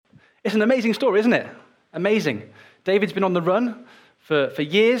It's an amazing story, isn't it? Amazing. David's been on the run for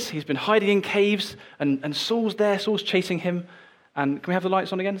years. He's been hiding in caves, and Saul's there. Saul's chasing him. And can we have the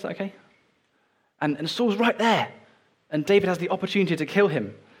lights on again? Is that okay? And Saul's right there. And David has the opportunity to kill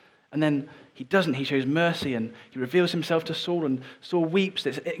him. And then he doesn't. He shows mercy, and he reveals himself to Saul, and Saul weeps.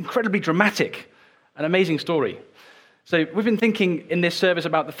 It's incredibly dramatic, an amazing story. So we've been thinking in this service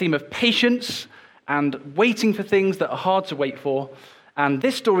about the theme of patience and waiting for things that are hard to wait for. And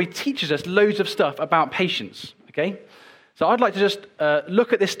this story teaches us loads of stuff about patience, okay? So I'd like to just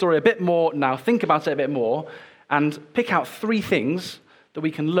look at this story a bit more now, think about it a bit more, and pick out 3 things that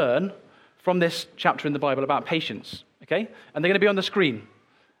we can learn from this chapter in the Bible about patience, okay? And they're going to be on the screen.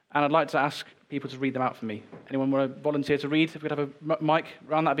 And I'd like to ask people to read them out for me. Anyone want to volunteer to read? If we could have a mic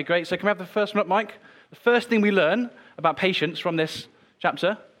around, that'd be great. So can we have the first one up, Mike? The first thing we learn about patience from this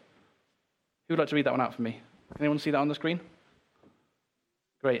chapter. Who would like to read that one out for me? Can anyone see that on the screen?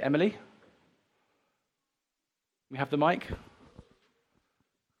 Great. Emily? We have the mic.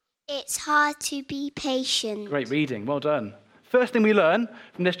 It's hard to be patient. Great reading. Well done. First thing we learn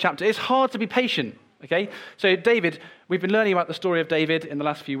from this chapter, it's hard to be patient. Okay? So David, we've been learning about the story of David in the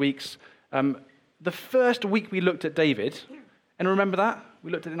last few weeks. The first week we looked at David, and remember that?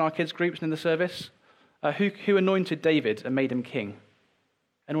 We looked at it in our kids' groups and in the service. Who anointed David and made him king?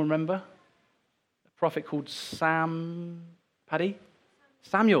 Anyone remember? A prophet called Samuel.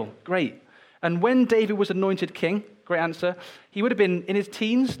 Great. And when David was anointed king, great answer, he would have been in his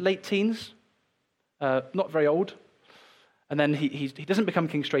teens, late teens, not very old. And then he doesn't become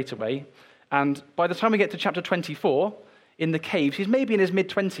king straight away. And by the time we get to chapter 24, in the caves, he's maybe in his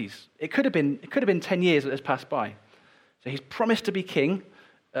mid-20s. It could have been 10 years that has passed by. So he's promised to be king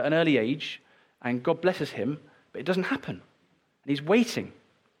at an early age, and God blesses him, but it doesn't happen. And he's waiting.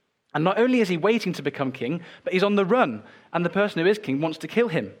 And not only is he waiting to become king, but he's on the run, and the person who is king wants to kill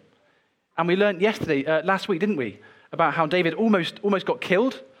him. And we learned last week, didn't we, about how David almost got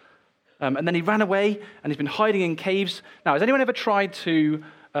killed, and then he ran away, and he's been hiding in caves. Now, has anyone ever tried to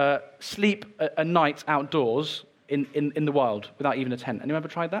sleep a night outdoors in the wild without even a tent? Anyone ever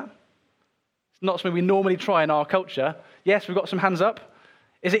tried that? It's not something we normally try in our culture. Yes, we've got some hands up.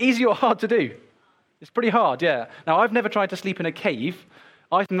 Is it easy or hard to do? It's pretty hard, yeah. Now, I've never tried to sleep in a cave.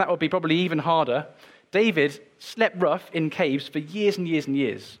 I think that would be probably even harder. David slept rough in caves for years and years and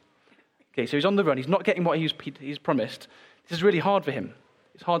years. Okay, so he's on the run. He's not getting what he's promised. This is really hard for him.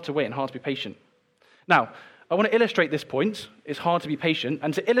 It's hard to wait and hard to be patient. Now, I want to illustrate this point. It's hard to be patient.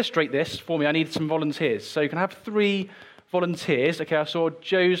 And to illustrate this for me, I need some volunteers. So you can have 3 volunteers. Okay, I saw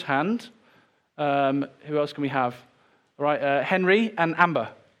Joe's hand. Who else can we have? All right, Henry and Amber.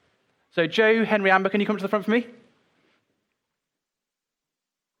 So Joe, Henry, Amber, can you come to the front for me?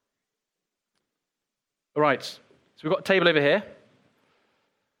 All right, so we've got a table over here.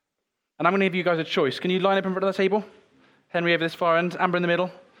 And I'm going to give you guys a choice. Can you line up in front of the table? Henry over this far end, Amber in the middle,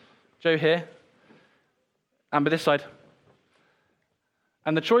 Joe here, Amber this side.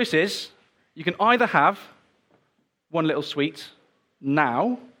 And the choice is, you can either have one little sweet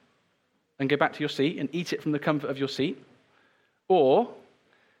now and go back to your seat and eat it from the comfort of your seat, or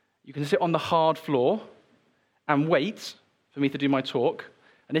you can sit on the hard floor and wait for me to do my talk.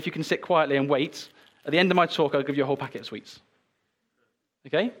 And if you can sit quietly and wait, at the end of my talk, I'll give you a whole packet of sweets.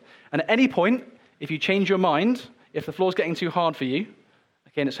 Okay? And at any point, if you change your mind, if the floor's getting too hard for you,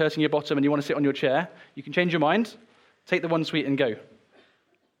 okay, and it's hurting your bottom and you want to sit on your chair, you can change your mind, take the one sweet and go.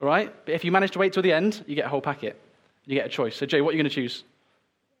 All right? But if you manage to wait till the end, you get a whole packet. You get a choice. So, Joe, what are you going to choose?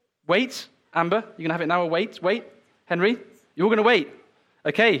 Wait. Amber, you're going to have it now or wait? Wait. Henry, you're all going to wait.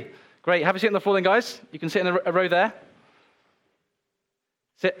 Okay, great. Have a seat on the floor then, guys. You can sit in a row there.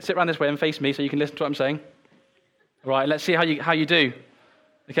 Sit around this way and face me so you can listen to what I'm saying. All right, let's see how you do.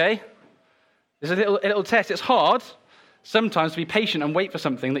 Okay? There's a little test. It's hard sometimes to be patient and wait for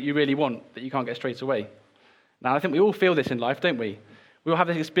something that you really want, that you can't get straight away. Now, I think we all feel this in life, don't we? We all have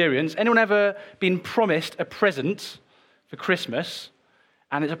this experience. Anyone ever been promised a present for Christmas,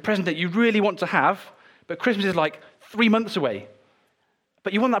 and it's a present that you really want to have, but Christmas is like 3 months away,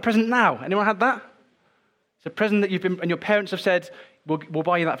 but you want that present now? Anyone had that? It's a present that and your parents have said, we'll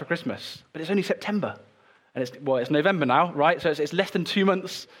buy you that for Christmas, but it's only September, and it's November now, right? So it's less than 2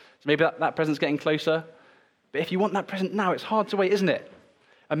 months, so maybe that present's getting closer. But if you want that present now, it's hard to wait, isn't it?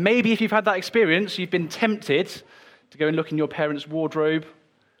 And maybe if you've had that experience, you've been tempted to go and look in your parents' wardrobe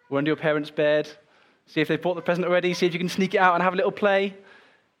or under your parents' bed, see if they've bought the present already, see if you can sneak it out and have a little play.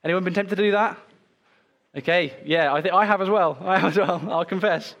 Anyone been tempted to do that? Okay, yeah, I think I have as well. I'll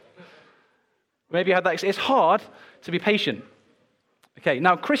confess. Maybe you had that. It's hard to be patient. Okay,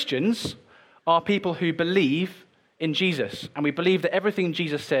 now Christians are people who believe in Jesus, and we believe that everything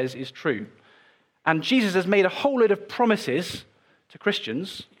Jesus says is true. And Jesus has made a whole load of promises to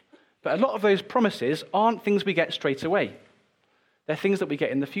Christians, but a lot of those promises aren't things we get straight away. They're things that we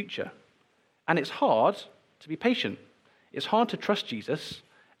get in the future. And it's hard to be patient. It's hard to trust Jesus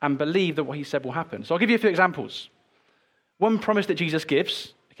and believe that what he said will happen. So I'll give you a few examples. One promise that Jesus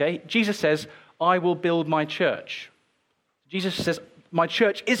gives, okay? Jesus says, I will build my church. Jesus says, my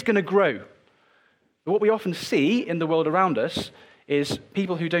church is going to grow. But what we often see in the world around us is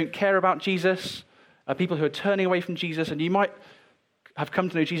people who don't care about Jesus, people who are turning away from Jesus, and you might have come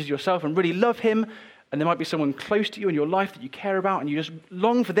to know Jesus yourself and really love him, and there might be someone close to you in your life that you care about, and you just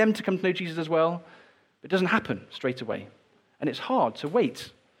long for them to come to know Jesus as well, but it doesn't happen straight away. And it's hard to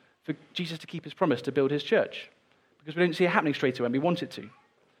wait for Jesus to keep his promise to build his church, because we don't see it happening straight away and we want it to.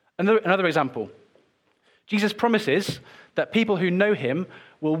 Another example, Jesus promises that people who know him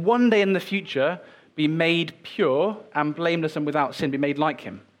will one day in the future be made pure and blameless and without sin, be made like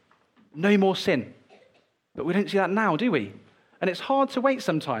him. No more sin. But we don't see that now, do we? And it's hard to wait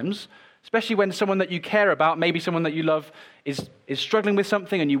sometimes, especially when someone that you care about, maybe someone that you love, is struggling with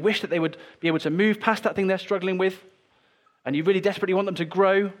something and you wish that they would be able to move past that thing they're struggling with, and you really desperately want them to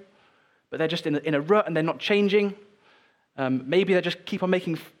grow, but they're just in a rut and they're not changing. Maybe they just keep on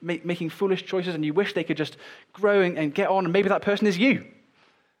making foolish choices and you wish they could just grow and get on, and maybe that person is you.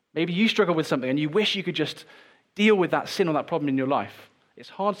 Maybe you struggle with something and you wish you could just deal with that sin or that problem in your life. It's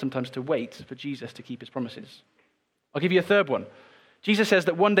hard sometimes to wait for Jesus to keep his promises. I'll give you a third one. Jesus says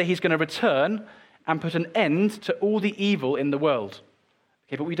that one day he's going to return and put an end to all the evil in the world.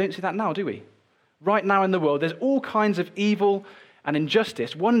 Okay, but we don't see that now, do we? Right now in the world, there's all kinds of evil and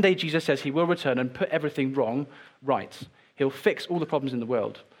injustice. One day Jesus says he will return and put everything wrong right. He'll fix all the problems in the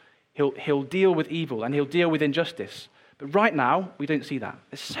world. He'll deal with evil and he'll deal with injustice. But right now, we don't see that.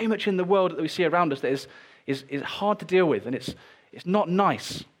 There's so much in the world that we see around us that is hard to deal with, and it's not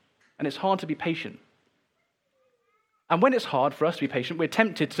nice, and it's hard to be patient. And when it's hard for us to be patient, we're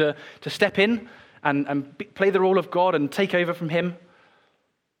tempted to step in and play the role of God and take over from him.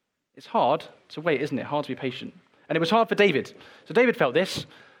 It's hard to wait, isn't it? Hard to be patient. And it was hard for David. So David felt this.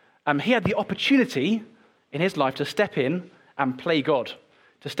 He had the opportunity in his life to step in and play God.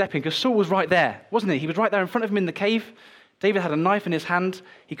 To step in, because Saul was right there, wasn't he? He was right there in front of him in the cave. David had a knife in his hand.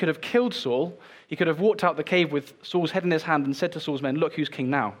 He could have killed Saul. He could have walked out the cave with Saul's head in his hand and said to Saul's men, look who's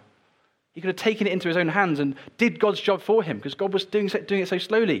king now. He could have taken it into his own hands and did God's job for him, because God was doing it so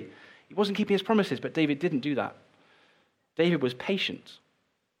slowly. He wasn't keeping his promises, but David didn't do that. David was patient.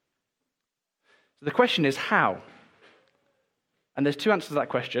 So the question is how? And there's two answers to that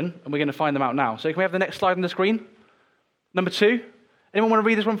question, and we're going to find them out now. So can we have the next slide on the screen? Number 2. Anyone want to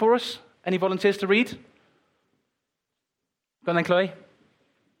read this one for us? Any volunteers to read? Go on then, Chloe.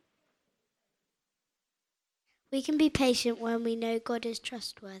 We can be patient when we know God is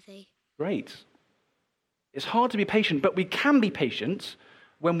trustworthy. Great. It's hard to be patient, but we can be patient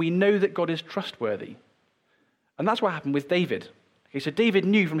when we know that God is trustworthy. And that's what happened with David. Okay, so David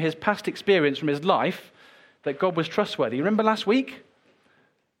knew from his past experience, from his life, that God was trustworthy. Remember last week?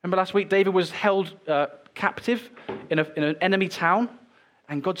 David was held captive in an enemy town,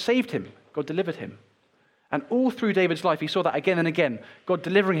 and God saved him. God delivered him. And all through David's life, he saw that again and again. God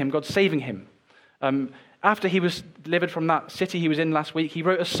delivering him, God saving him. After he was delivered from that city he was in last week, he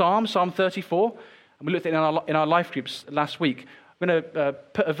wrote a psalm, Psalm 34, and we looked at it in our life groups last week. I'm going to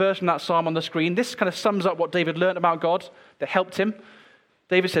put a verse from that psalm on the screen. This kind of sums up what David learned about God that helped him.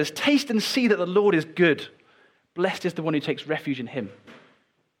 David says, taste and see that the Lord is good. Blessed is the one who takes refuge in him.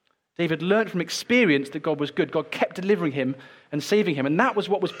 David learned from experience that God was good. God kept delivering him and saving him. And that was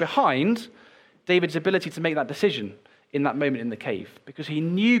what was behind David's ability to make that decision in that moment in the cave. Because he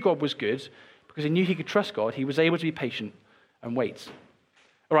knew God was good, because he knew he could trust God, he was able to be patient and wait.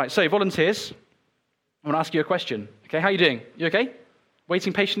 All right, so volunteers, I want to ask you a question. Okay, how are you doing? You okay?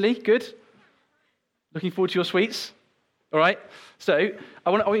 Waiting patiently? Good? Looking forward to your sweets? All right, so I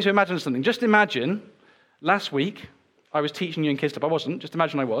want you to imagine something. Just imagine last week I was teaching you in Kids Club. I wasn't, just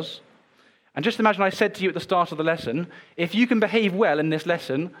imagine I was. And just imagine I said to you at the start of the lesson, if you can behave well in this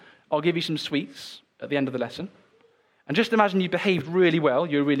lesson, I'll give you some sweets at the end of the lesson. And just imagine you behaved really well,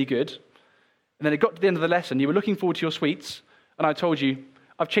 you were really good. And then it got to the end of the lesson, you were looking forward to your sweets, and I told you,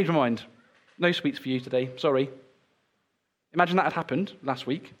 I've changed my mind. No sweets for you today, sorry. Imagine that had happened last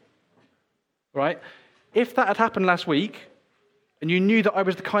week. Right? If that had happened last week, and you knew that I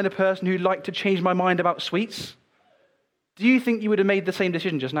was the kind of person who liked to change my mind about sweets, do you think you would have made the same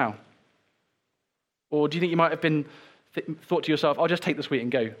decision just now? Or do you think you might have been thought to yourself, I'll just take the sweet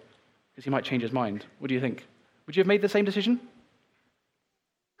and go, because he might change his mind? What do you think? Would you have made the same decision?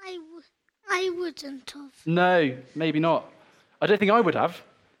 I wouldn't have. No, maybe not. I don't think I would have.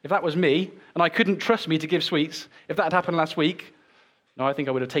 If that was me, and I couldn't trust me to give sweets, if that had happened last week, no, I think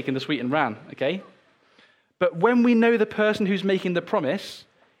I would have taken the sweet and ran, okay? But when we know the person who's making the promise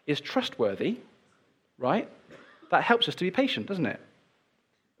is trustworthy, right, that helps us to be patient, doesn't it?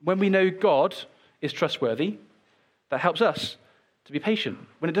 When we know God is trustworthy, that helps us to be patient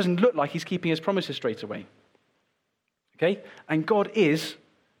when it doesn't look like he's keeping his promises straight away. Okay? And God is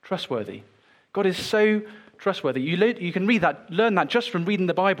trustworthy. God is so trustworthy. You can read that, learn that just from reading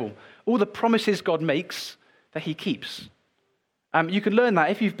the Bible. All the promises God makes that he keeps. You can learn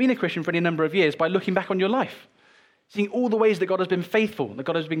that if you've been a Christian for any number of years by looking back on your life, seeing all the ways that God has been faithful, that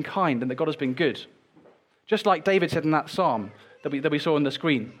God has been kind, and that God has been good. Just like David said in that psalm that we saw on the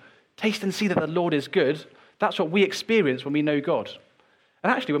screen, taste and see that the Lord is good. That's what we experience when we know God.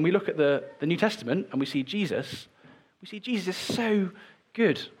 And actually, when we look at the New Testament and we see Jesus is so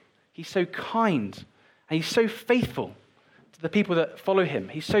good. He's so kind. And he's so faithful to the people that follow him.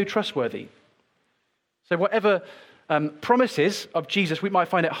 He's so trustworthy. So whatever promises of Jesus we might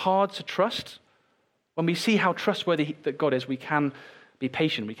find it hard to trust, when we see how trustworthy that God is, we can be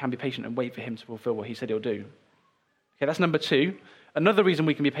patient. We can be patient and wait for him to fulfill what he said he'll do. Okay, that's number 2. Another reason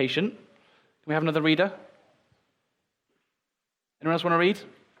we can be patient. Can we have another reader? Anyone else want to read?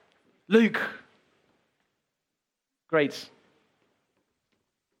 Luke. Great.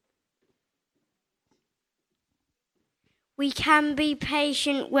 We can be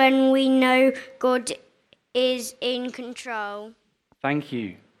patient when we know God is in control. Thank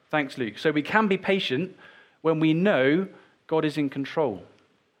you. Thanks, Luke. So we can be patient when we know God is in control.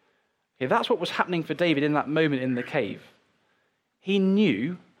 Okay, that's what was happening for David in that moment in the cave. He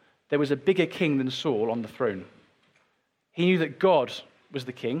knew there was a bigger king than Saul on the throne. He knew that God was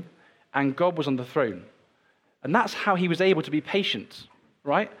the king and God was on the throne. And that's how he was able to be patient,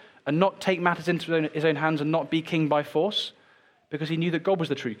 right? And not take matters into his own hands and not be king by force, because he knew that God was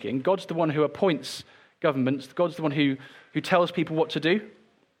the true king. God's the one who appoints governments. God's the one who tells people what to do.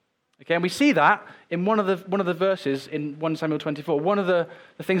 Okay, and we see that in one of the verses in 1 Samuel 24. One of the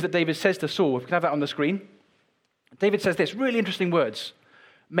things that David says to Saul, if we can have that on the screen. David says this, really interesting words.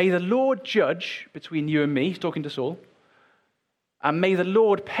 May the Lord judge between you and me, he's talking to Saul, and may the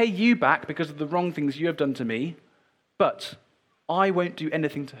Lord pay you back because of the wrong things you have done to me, but I won't do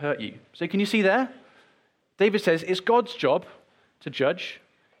anything to hurt you. So can you see there? David says it's God's job to judge.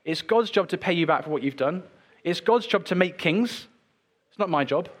 It's God's job to pay you back for what you've done. It's God's job to make kings. It's not my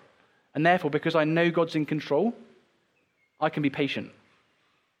job. And therefore, because I know God's in control, I can be patient.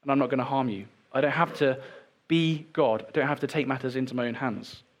 And I'm not going to harm you. I don't have to be God. I don't have to take matters into my own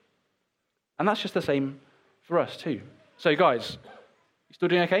hands. And that's just the same for us too. So guys, you still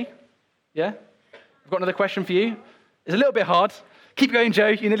doing okay? Yeah? I've got another question for you. It's a little bit hard. Keep going, Joe.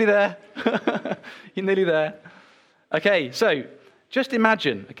 You're nearly there. You're nearly there. Okay, so just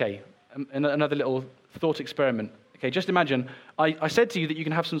imagine, another little thought experiment. Okay, just imagine, I said to you that you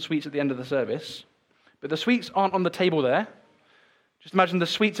can have some sweets at the end of the service, but the sweets aren't on the table there. Just imagine the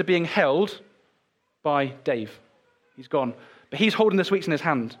sweets are being held by Dave. He's gone. But he's holding the sweets in his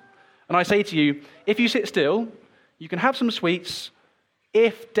hand. And I say to you, if you sit still, you can have some sweets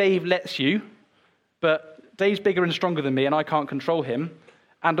if Dave lets you, but Dave's bigger and stronger than me and I can't control him.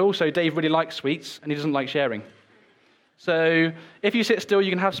 And also Dave really likes sweets and he doesn't like sharing. So if you sit still,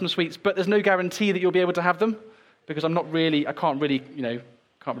 you can have some sweets, but there's no guarantee that you'll be able to have them because I can't really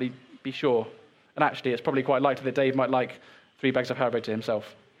be sure. And actually, it's probably quite likely that Dave might like 3 bags of Haribo to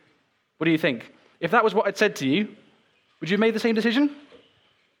himself. What do you think? If that was what I'd said to you, would you have made the same decision?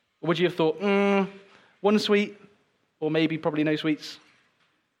 Or would you have thought, one sweet, or probably no sweets?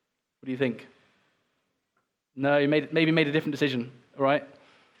 What do you think? No, you maybe made a different decision, all right?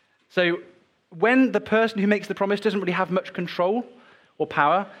 So when the person who makes the promise doesn't really have much control or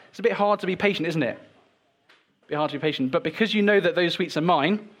power, it's a bit hard to be patient, isn't it? A bit hard to be patient. But because you know that those sweets are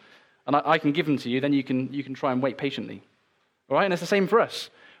mine, and I can give them to you, then you can try and wait patiently. All right? And it's the same for us.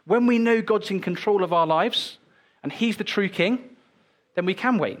 When we know God's in control of our lives, and he's the true king, then we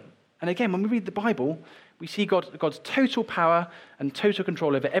can wait. And again, when we read the Bible, we see God's total power and total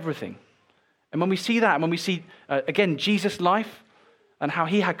control over everything. And when we see that, and when we see, again, Jesus' life, and how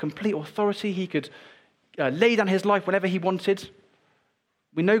he had complete authority, he could lay down his life whenever he wanted,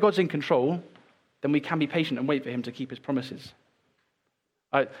 we know God's in control, then we can be patient and wait for him to keep his promises.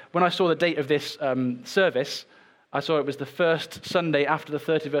 When I saw the date of this service, I saw it was the first Sunday after the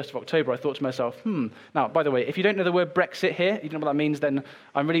 31st of October. I thought to myself, Now, by the way, if you don't know the word Brexit here, you don't know what that means, then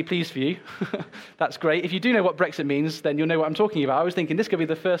I'm really pleased for you. That's great. If you do know what Brexit means, then you'll know what I'm talking about. I was thinking this could be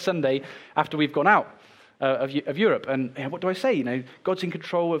the first Sunday after we've gone out. of Europe. And what do I say? God's in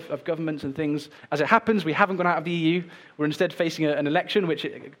control of governments and things. As it happens, we haven't gone out of the EU. We're instead facing an election, which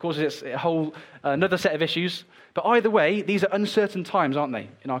causes a whole another set of issues. But either way, these are uncertain times, aren't they,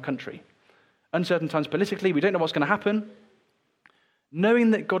 in our country? Uncertain times politically. We don't know what's going to happen.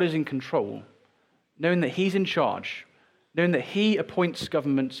 Knowing that God is in control, knowing that he's in charge, knowing that he appoints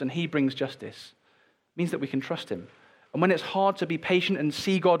governments and he brings justice, means that we can trust him. And when it's hard to be patient and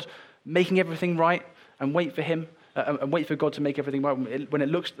see God making everything right and wait for him, and wait for God to make everything right, when it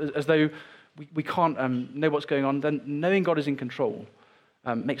looks as though we can't know what's going on, then knowing God is in control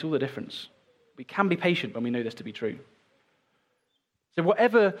makes all the difference. We can be patient when we know this to be true. So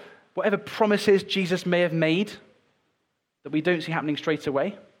whatever promises Jesus may have made that we don't see happening straight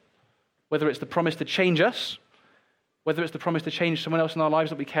away, whether it's the promise to change us, whether it's the promise to change someone else in our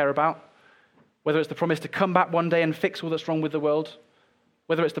lives that we care about, whether it's the promise to come back one day and fix all that's wrong with the world,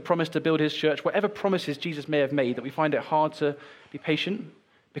 whether it's the promise to build his church, whatever promises Jesus may have made that we find it hard to be patient,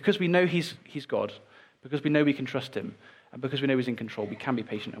 because we know he's God, because we know we can trust him, and because we know he's in control, we can be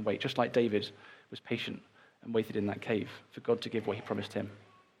patient and wait, just like David was patient and waited in that cave for God to give what he promised him.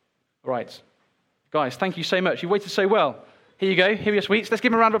 All right. Guys, thank you so much. You waited so well. Here you go. Here are your sweets. Let's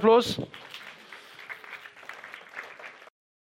give him a round of applause.